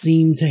doesn't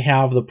seem to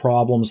have the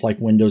problems like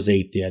Windows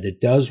 8 did. It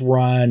does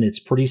run. It's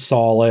pretty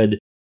solid.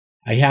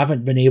 I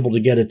haven't been able to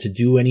get it to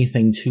do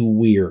anything too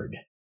weird.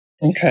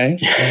 Okay.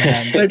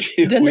 But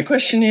then the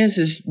question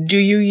is do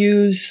you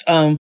use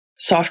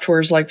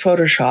softwares like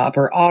Photoshop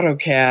or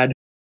AutoCAD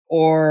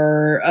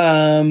or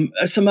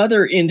some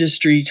other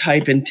industry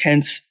type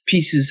intense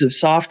pieces of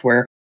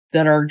software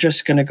that are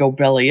just going to go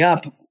belly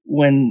up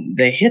when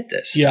they hit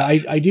this Yeah,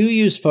 stuff. I do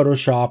use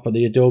Photoshop or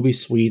the Adobe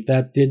Suite.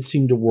 That did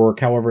seem to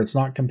work. However, it's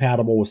not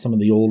compatible with some of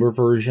the older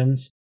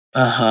versions.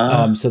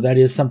 So that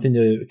is something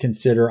to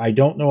consider. I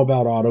don't know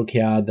about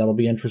AutoCAD. That'll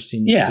be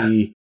interesting to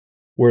see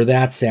where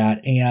that's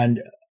at.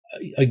 And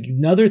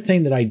another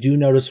thing that I do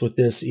notice with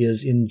this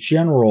is, in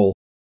general,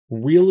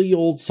 really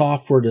old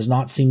software does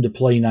not seem to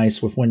play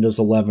nice with Windows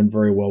 11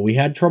 very well. We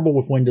had trouble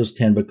with Windows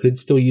 10, but could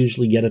still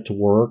usually get it to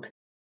work.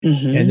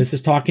 And this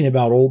is talking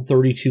about old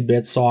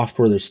 32-bit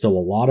software. There's still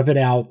a lot of it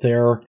out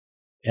there,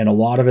 and a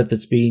lot of it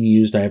that's being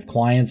used. I have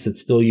clients that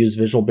still use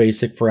Visual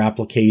Basic for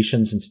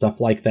applications and stuff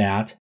like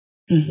that,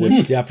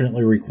 which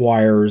definitely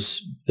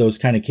requires those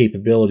kind of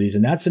capabilities.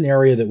 And that's an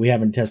area that we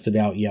haven't tested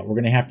out yet. We're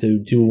going to have to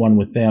do one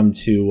with them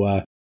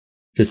to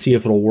see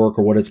if it'll work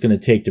or what it's going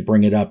to take to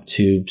bring it up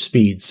to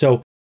speed.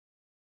 So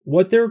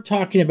what they're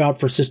talking about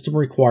for system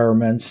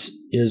requirements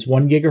is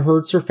 1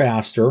 gigahertz or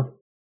faster,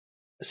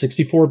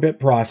 64-bit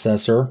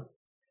processor,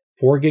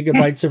 4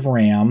 gigabytes of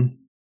RAM,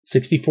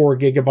 64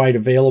 gigabyte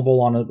available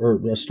on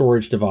a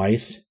storage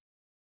device,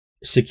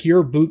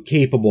 secure boot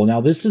capable. Now,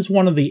 this is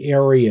one of the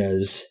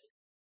areas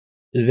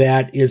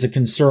that is a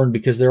concern,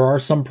 because there are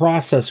some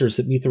processors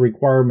that meet the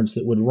requirements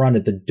that would run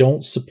it that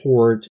don't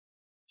support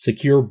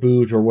secure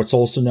boot, or what's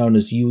also known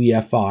as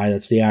UEFI.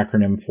 That's the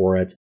acronym for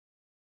it.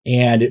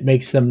 And it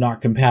makes them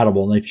not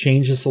compatible. And they've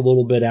changed this a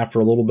little bit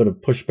after a little bit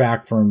of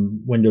pushback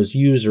from Windows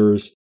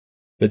users.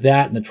 But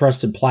that and the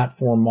trusted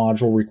platform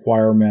module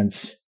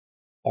requirements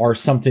are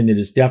something that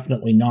is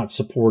definitely not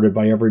supported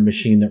by every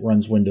machine that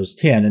runs Windows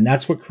 10. And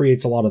that's what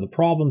creates a lot of the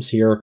problems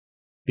here,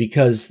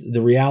 because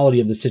the reality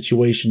of the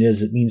situation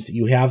is it means that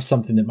you have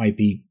something that might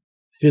be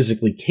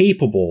physically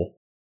capable,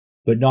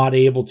 but not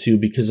able to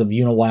because of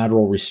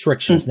unilateral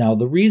restrictions. Now,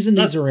 the reason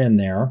these are in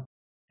there,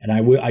 and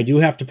I do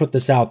have to put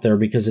this out there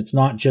because it's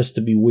not just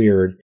to be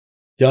weird,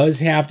 does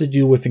have to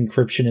do with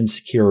encryption and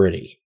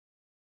security.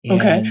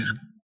 Okay.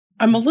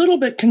 I'm a little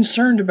bit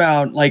concerned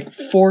about like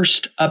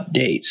forced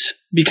updates,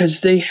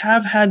 because they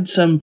have had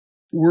some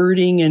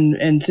wording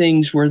and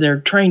things where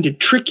they're trying to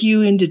trick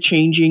you into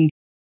changing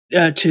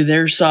to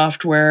their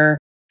software,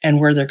 and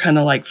where they're kind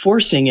of like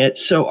forcing it.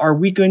 So are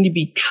we going to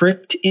be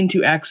tricked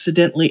into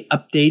accidentally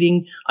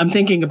updating? I'm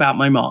thinking about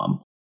my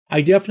mom.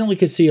 I definitely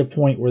could see a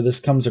point where this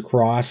comes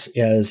across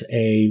as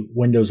a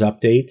Windows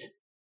update.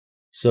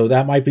 So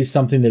that might be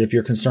something that, if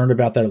you're concerned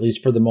about that, at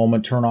least for the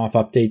moment, turn off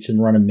updates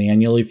and run them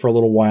manually for a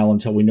little while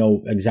until we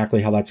know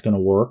exactly how that's going to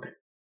work.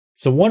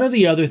 So one of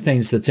the other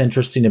things that's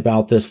interesting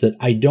about this that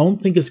I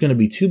don't think is going to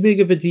be too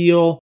big of a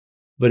deal,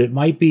 but it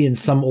might be in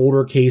some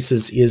older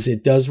cases, is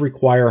it does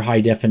require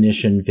high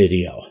definition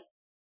video.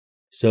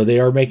 So they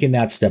are making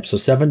that step. So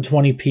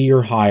 720p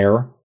or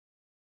higher.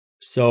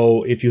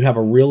 So if you have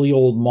a really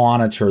old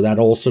monitor, that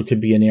also could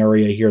be an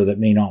area here that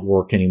may not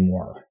work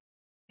anymore.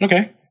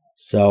 Okay.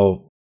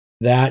 So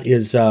that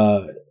is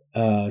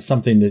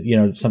something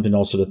that, something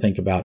also to think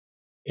about.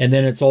 And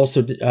then it's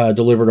also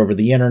delivered over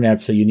the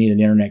internet, so you need an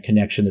internet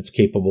connection that's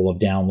capable of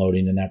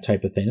downloading and that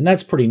type of thing. And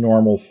that's pretty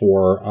normal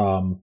for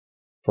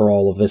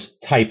all of this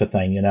type of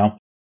thing,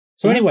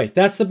 So anyway,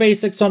 that's the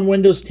basics on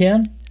Windows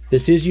 10.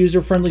 This is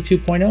User Friendly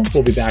 2.0.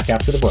 We'll be back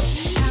after the break.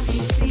 Have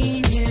you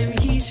seen him?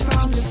 He's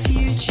from the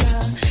future.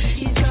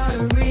 He's got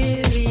a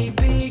really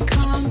big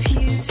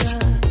computer,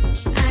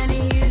 and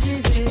he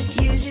uses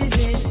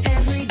it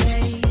every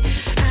day.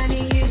 And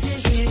he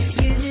uses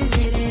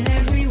it in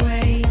every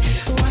way.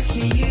 What's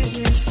he use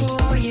it for?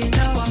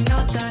 I'm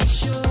not that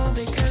sure,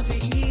 because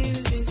it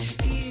uses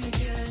future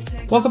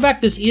technology. Welcome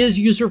back. This is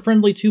User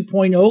Friendly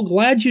 2.0.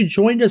 Glad you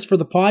joined us for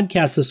the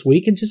podcast this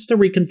week. And just to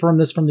reconfirm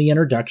this from the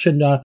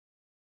introduction,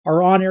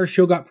 our on-air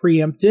show got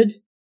preempted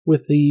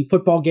with the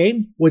football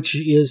game, which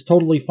is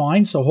totally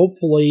fine. So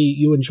hopefully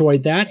you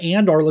enjoyed that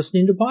and are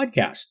listening to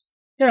podcast.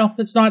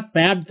 It's not a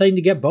bad thing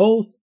to get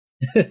both.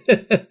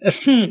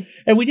 And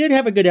we did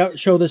have a good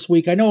show this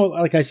week. I know,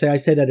 like I say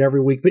that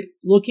every week, but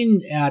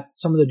looking at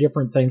some of the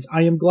different things,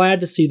 I am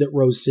glad to see that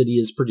Rose City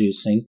is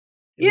producing.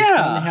 It was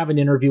fun to have an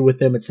interview with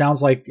them. It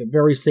sounds like a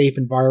very safe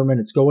environment.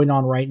 It's going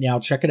on right now.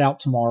 Check it out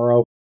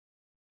tomorrow.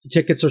 The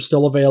tickets are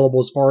still available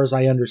as far as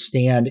I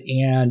understand,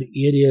 and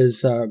it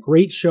is a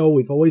great show.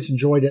 We've always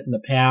enjoyed it in the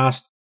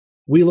past.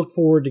 We look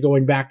forward to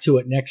going back to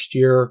it next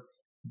year,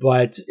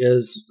 but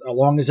as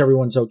long as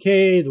everyone's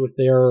okay with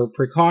their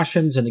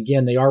precautions, and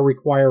again, they are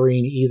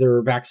requiring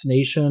either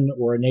vaccination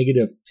or a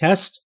negative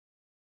test,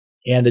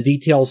 and the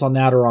details on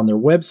that are on their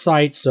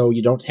website, so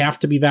you don't have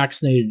to be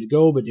vaccinated to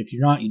go, but if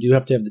you're not, you do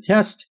have to have the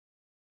test,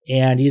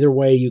 and either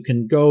way you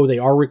can go. They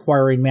are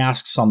requiring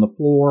masks on the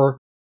floor.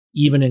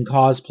 Even in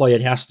cosplay,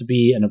 it has to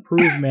be an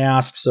approved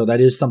mask, so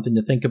that is something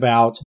to think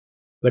about.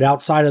 But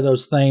outside of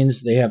those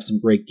things, they have some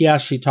great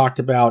guests she talked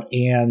about,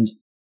 and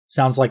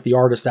sounds like the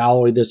artist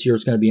Alloy this year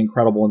is going to be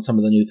incredible in some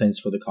of the new things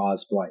for the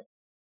cosplay.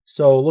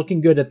 So looking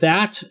good at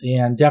that,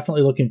 and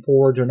definitely looking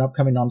forward to an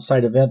upcoming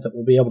on-site event that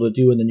we'll be able to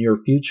do in the near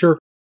future.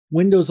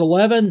 Windows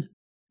 11,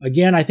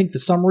 again, I think the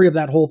summary of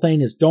that whole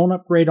thing is don't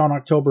upgrade on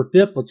October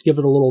 5th. Let's give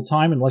it a little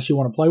time unless you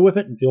want to play with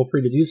it, and feel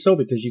free to do so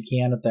because you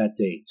can at that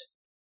date.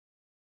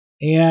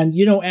 And,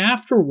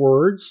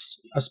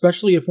 afterwards,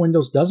 especially if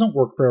Windows doesn't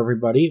work for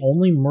everybody,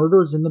 only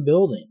murders in the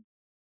building.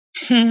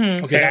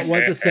 Okay, that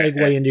was a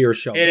segue into your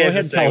show. Go ahead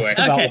and tell us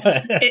about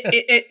what.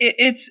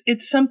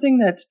 It's something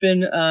that's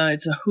been,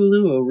 it's a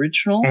Hulu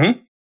original,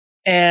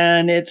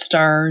 and it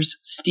stars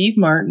Steve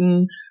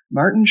Martin,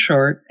 Martin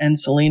Short, and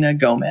Selena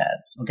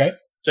Gomez. Okay.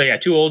 So, yeah,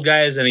 2 old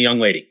guys and a young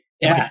lady.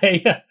 Yeah.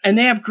 Okay. And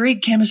they have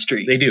great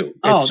chemistry. They do.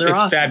 They're it's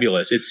awesome.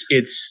 Fabulous.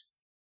 It's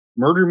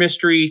murder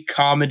mystery,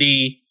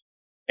 comedy,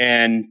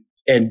 and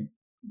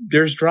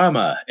there's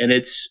drama, and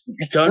it's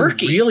done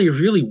quirky. really,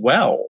 really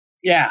well.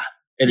 Yeah.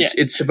 And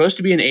it's supposed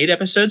to be an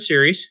 8-episode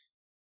series,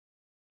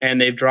 and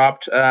they've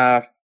dropped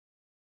 5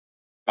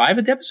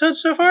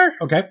 episodes so far.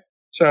 Okay.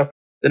 So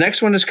the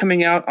next one is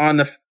coming out on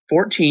the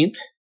 14th,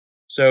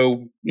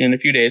 so in a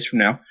few days from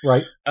now.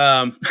 Right.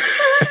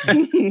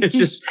 It's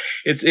just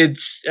it's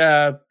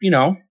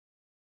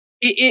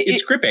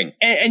it's gripping,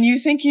 and you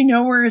think you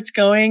know where it's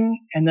going,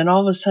 and then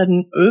all of a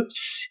sudden,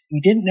 oops,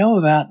 you didn't know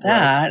about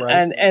that.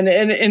 Right.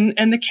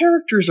 And the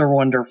characters are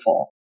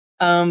wonderful.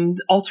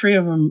 All 3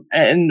 of them,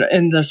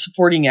 and the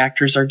supporting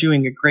actors are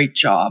doing a great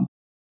job,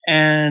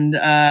 and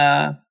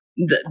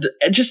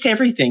just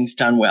everything's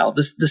done well.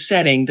 The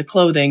setting, the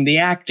clothing, the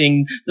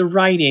acting, the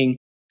writing,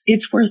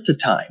 it's worth the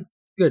time.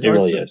 Good. It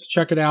really is.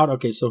 Check it out.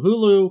 Okay, so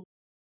Hulu,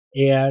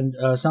 and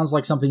sounds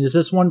like something. Is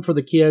this one for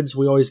the kids?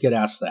 We always get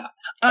asked that.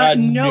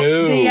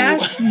 No, they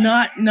asked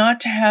not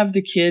to have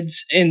the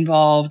kids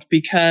involved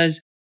because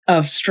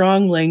of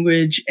strong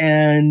language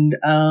and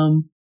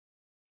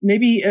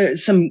maybe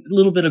some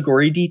little bit of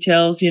gory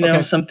details.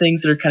 Okay. Some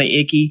things that are kind of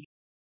icky.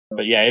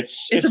 but yeah,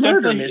 it's a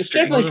murder definitely, mystery. it's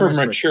definitely for Murder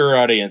mystery. mature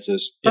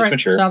audiences. It's All right,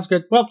 mature. sounds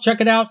good. Well, check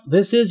it out.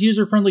 This is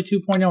User Friendly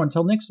 2.0.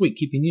 Until next week,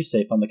 keeping you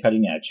safe on the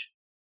cutting edge.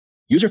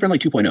 User Friendly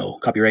 2.0,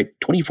 copyright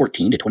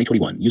 2014 to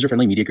 2021, User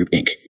Friendly Media Group,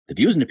 Inc. The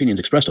views and opinions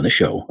expressed on this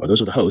show are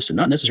those of the host and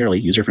not necessarily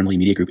User Friendly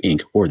Media Group,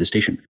 Inc. or this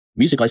station.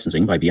 Music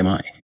licensing by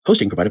BMI.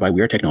 Hosting provided by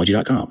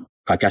wearetechnology.com.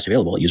 Podcast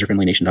available at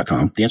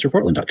userfriendlynation.com,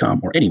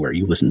 theanswerportland.com, or anywhere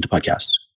you listen to podcasts.